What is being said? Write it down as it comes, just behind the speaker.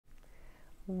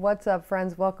What's up,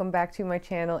 friends? Welcome back to my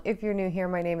channel. If you're new here,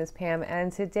 my name is Pam,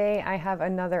 and today I have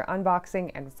another unboxing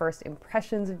and first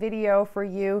impressions video for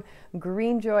you.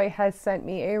 Greenjoy has sent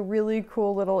me a really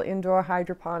cool little indoor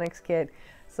hydroponics kit,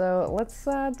 so let's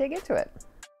dig into it.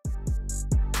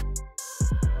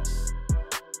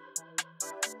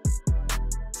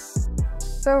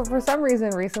 So for some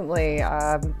reason recently,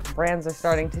 brands are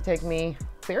starting to take me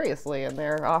seriously, and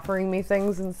they're offering me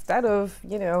things instead of,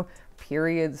 you know,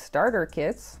 period starter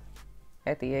kits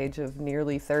at the age of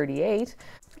nearly 38.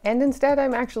 And instead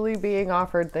I'm actually being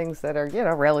offered things that are, you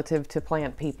know, relative to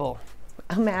plant people.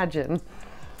 Imagine.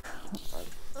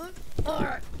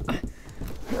 Okay.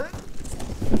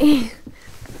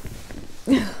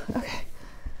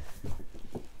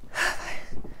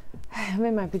 I'm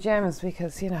in my pajamas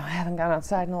because, you know, I haven't gone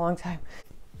outside in a long time.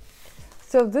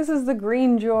 So this is the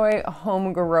Greenjoy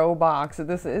Home Grow Box.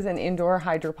 This is an indoor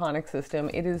hydroponic system.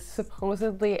 It is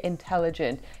supposedly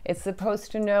intelligent. It's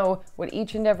supposed to know what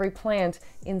each and every plant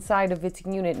inside of its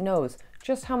unit knows.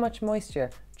 Just how much moisture,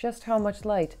 just how much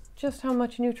light, just how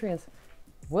much nutrients.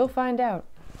 We'll find out.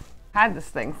 I had this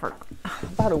thing for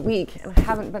about a week and I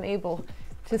haven't been able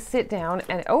to sit down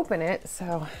and open it,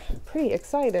 so I'm pretty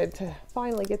excited to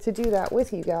finally get to do that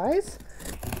with you guys.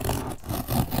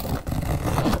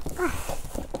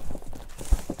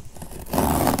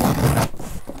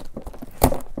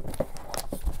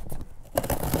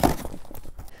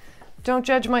 Don't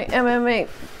judge my MMA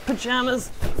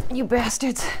pajamas, you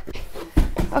bastards.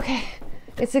 Okay,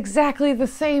 it's exactly the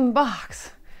same box.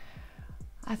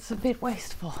 That's a bit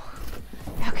wasteful.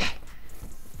 Okay.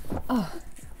 Oh,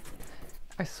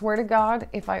 I swear to God,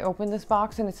 if I open this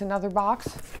box and it's another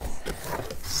box.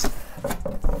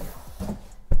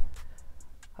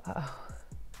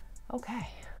 Okay. I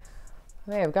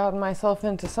may have gotten myself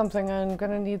into something I'm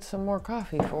gonna need some more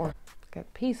coffee for.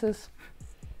 Got pieces.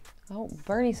 Oh,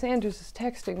 Bernie Sanders is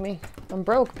texting me. I'm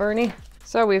broke, Bernie.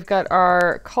 So we've got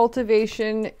our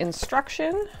cultivation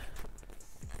instruction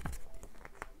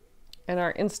and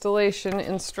our installation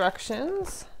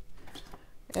instructions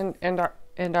and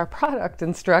our product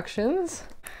instructions.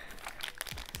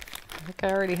 I think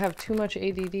I already have too much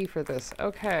ADD for this.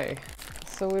 Okay,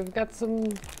 so we've got some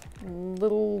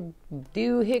little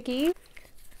doohickey.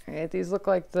 All right, these look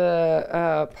like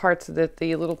the parts that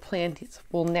the little plants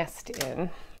will nest in.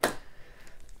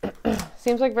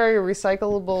 Seems like very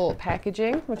recyclable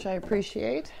packaging, which I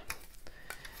appreciate.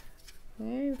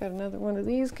 Okay, we've got another one of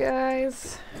these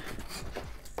guys.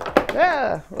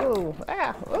 Ah, oh,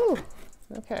 ah, oh.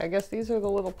 Okay, I guess these are the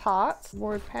little pots.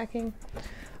 Board packing.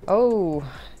 Oh,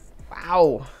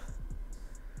 wow.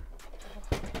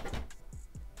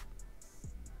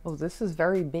 Oh, this is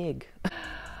very big.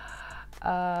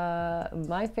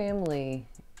 My family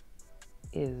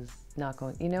is not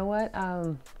going, you know what?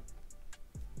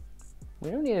 We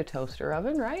don't need a toaster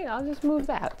oven, right? I'll just move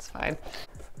that, it's fine.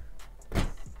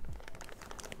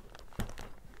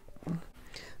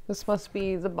 This must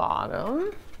be the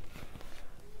bottom.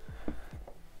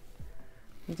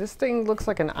 This thing looks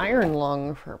like an iron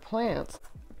lung for plants.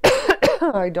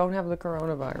 I don't have the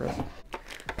coronavirus.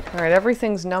 All right,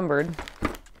 everything's numbered.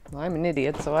 Well, I'm an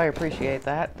idiot, so I appreciate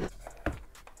that.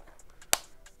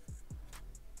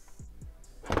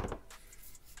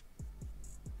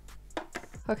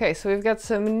 Okay, so we've got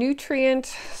some nutrient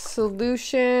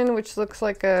solution, which looks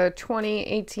like a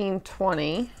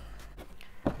 20-18-20.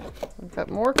 We've got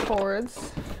more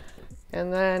cords,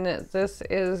 and then this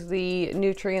is the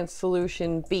nutrient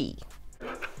solution B.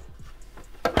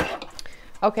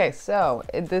 Okay, so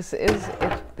this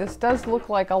does look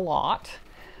like a lot.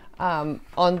 On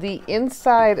the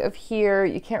inside of here,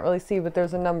 you can't really see, but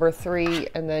there's a number 3,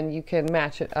 and then you can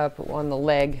match it up on the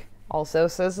leg. Also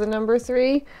says the number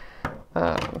 3.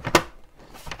 So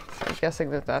I'm guessing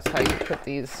that that's how you put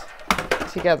these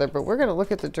together, but we're going to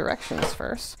look at the directions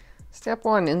first. Step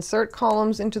 1, insert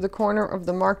columns into the corner of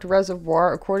the marked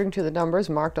reservoir according to the numbers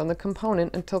marked on the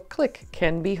component until click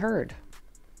can be heard,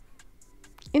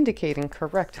 indicating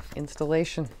correct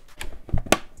installation.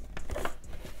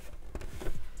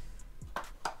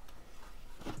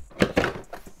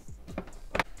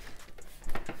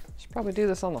 Should probably do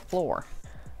this on the floor.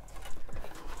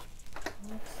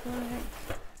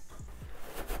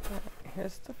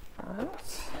 Here's the front.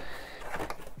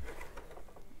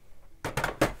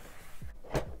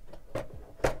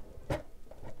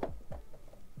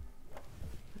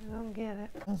 I don't get it.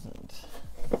 Doesn't.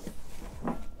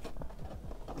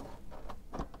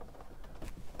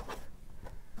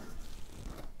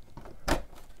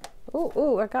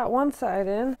 Ooh, I got one side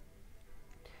in.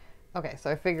 Okay, so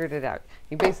I figured it out.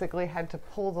 You basically had to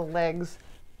pull the legs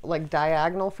like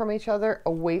diagonal from each other,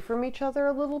 away from each other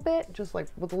a little bit, just like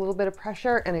with a little bit of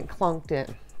pressure, and it clunked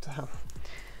in. So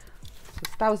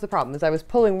that was the problem, is I was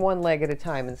pulling one leg at a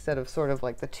time instead of sort of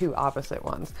like the two opposite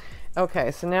ones.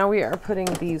 Okay, so now we are putting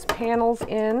these panels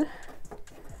in,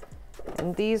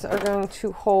 and these are going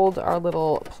to hold our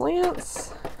little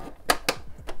plants.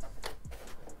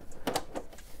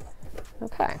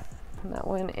 Okay, and that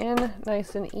went in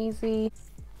nice and easy.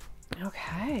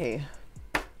 Okay,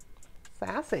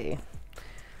 sassy.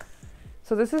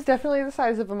 So this is definitely the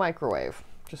size of a microwave,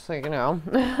 just so you know.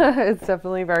 It's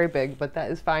definitely very big, but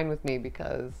that is fine with me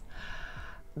because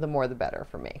the more the better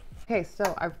for me. Okay,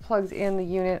 so I've plugged in the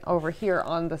unit over here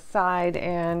on the side,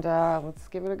 and let's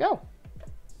give it a go.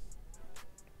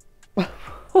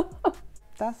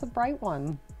 That's a bright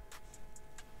one.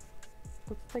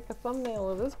 Let's take a thumbnail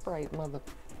of this bright mother.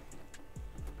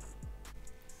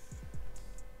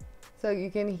 So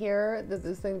you can hear that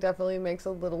this thing definitely makes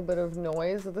a little bit of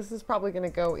noise. So this is probably going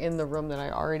to go in the room that I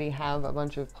already have a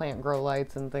bunch of plant grow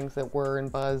lights and things that whir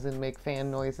and buzz and make fan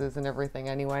noises and everything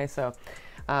anyway. So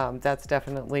that's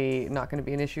definitely not going to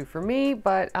be an issue for me,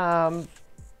 but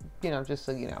you know, just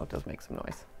so you know, it does make some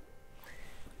noise.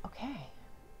 Okay,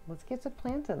 let's get to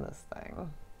planting this thing.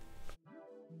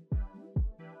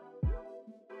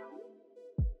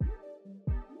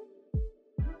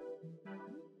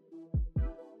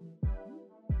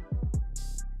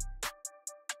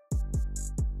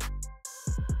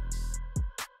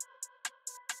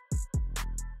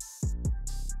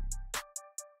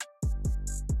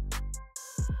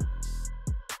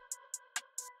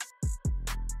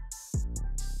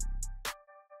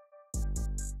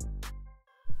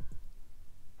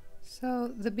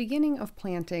 So the beginning of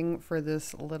planting for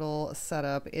this little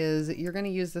setup is you're going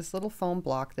to use this little foam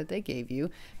block that they gave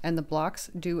you, and the blocks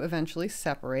do eventually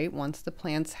separate once the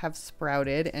plants have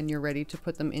sprouted and you're ready to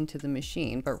put them into the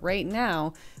machine. But right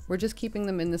now we're just keeping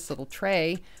them in this little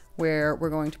tray where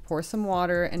we're going to pour some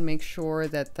water and make sure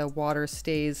that the water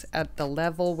stays at the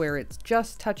level where it's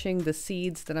just touching the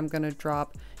seeds that I'm going to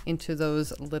drop into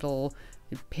those little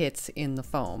pits in the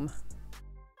foam.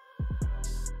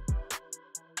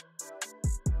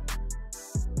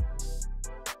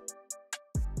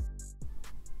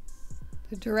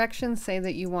 The directions say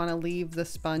that you want to leave the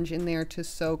sponge in there to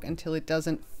soak until it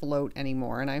doesn't float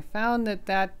anymore. And I found that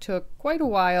that took quite a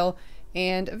while,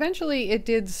 and eventually it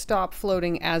did stop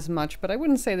floating as much, but I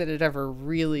wouldn't say that it ever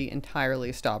really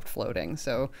entirely stopped floating.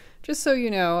 So just so you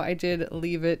know, I did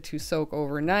leave it to soak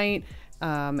overnight,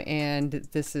 and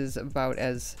this is about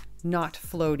as not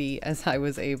floaty as I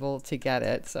was able to get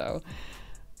it. So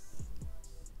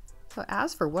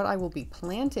as for what I will be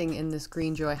planting in this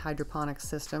Greenjoy hydroponics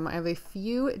system, I have a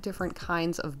few different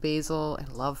kinds of basil.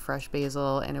 I love fresh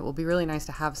basil, and it will be really nice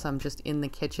to have some just in the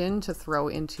kitchen to throw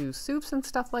into soups and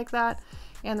stuff like that.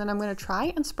 And then I'm going to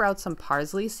try and sprout some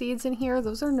parsley seeds in here.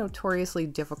 Those are notoriously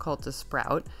difficult to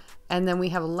sprout. And then we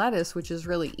have lettuce, which is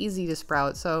really easy to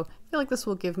sprout. So I feel like this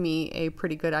will give me a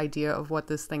pretty good idea of what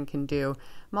this thing can do.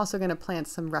 I'm also going to plant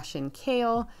some Russian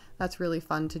kale. That's really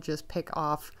fun to just pick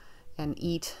off and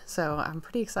eat. So I'm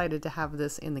pretty excited to have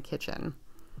this in the kitchen.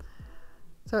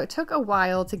 So it took a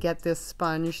while to get this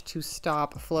sponge to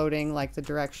stop floating like the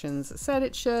directions said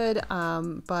it should,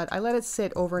 but I let it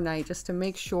sit overnight just to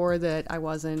make sure that I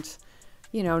wasn't,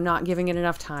 you know, not giving it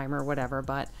enough time or whatever.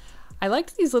 But I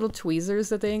liked these little tweezers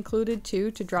that they included too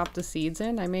to drop the seeds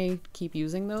in. I may keep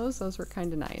using those. Those were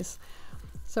kind of nice.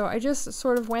 So I just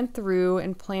sort of went through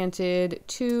and planted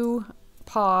 2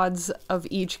 pods of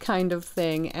each kind of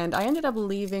thing, and I ended up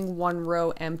leaving one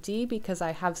row empty because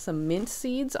I have some mint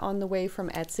seeds on the way from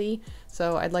Etsy,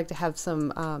 so I'd like to have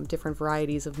some different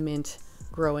varieties of mint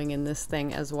growing in this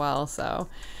thing as well. So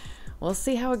we'll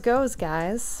see how it goes,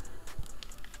 guys.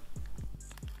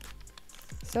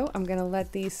 So I'm gonna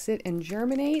let these sit and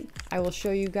germinate. I will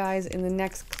show you guys in the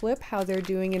next clip how they're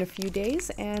doing in a few days,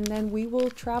 and then we will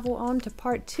travel on to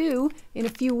part 2 in a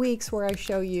few weeks where I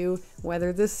show you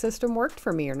whether this system worked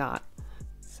for me or not.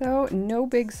 So no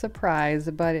big surprise,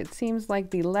 but it seems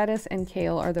like the lettuce and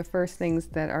kale are the first things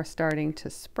that are starting to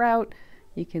sprout.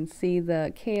 You can see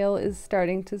the kale is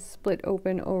starting to split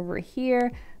open over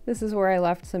here. This is where I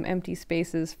left some empty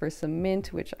spaces for some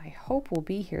mint, which I hope will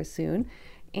be here soon.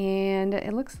 And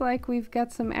it looks like we've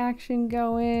got some action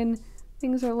going.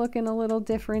 Things are looking a little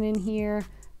different in here.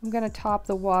 I'm gonna top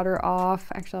the water off.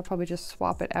 Actually, I'll probably just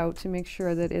swap it out to make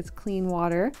sure that it's clean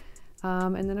water.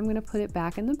 And then I'm gonna put it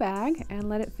back in the bag and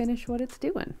let it finish what it's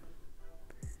doing.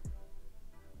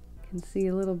 You can see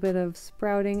a little bit of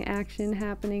sprouting action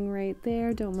happening right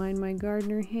there. Don't mind my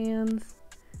gardener hands.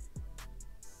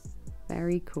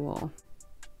 Very cool.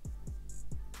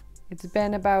 It's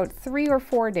been about 3 or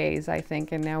 4 days, I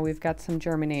think, and now we've got some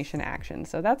germination action.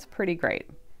 So that's pretty great.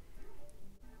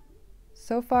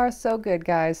 So far, so good,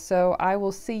 guys. So I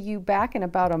will see you back in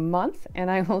about a month, and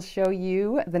I will show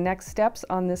you the next steps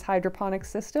on this hydroponic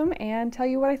system and tell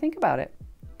you what I think about it.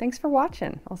 Thanks for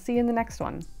watching. I'll see you in the next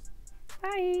one.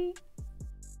 Bye.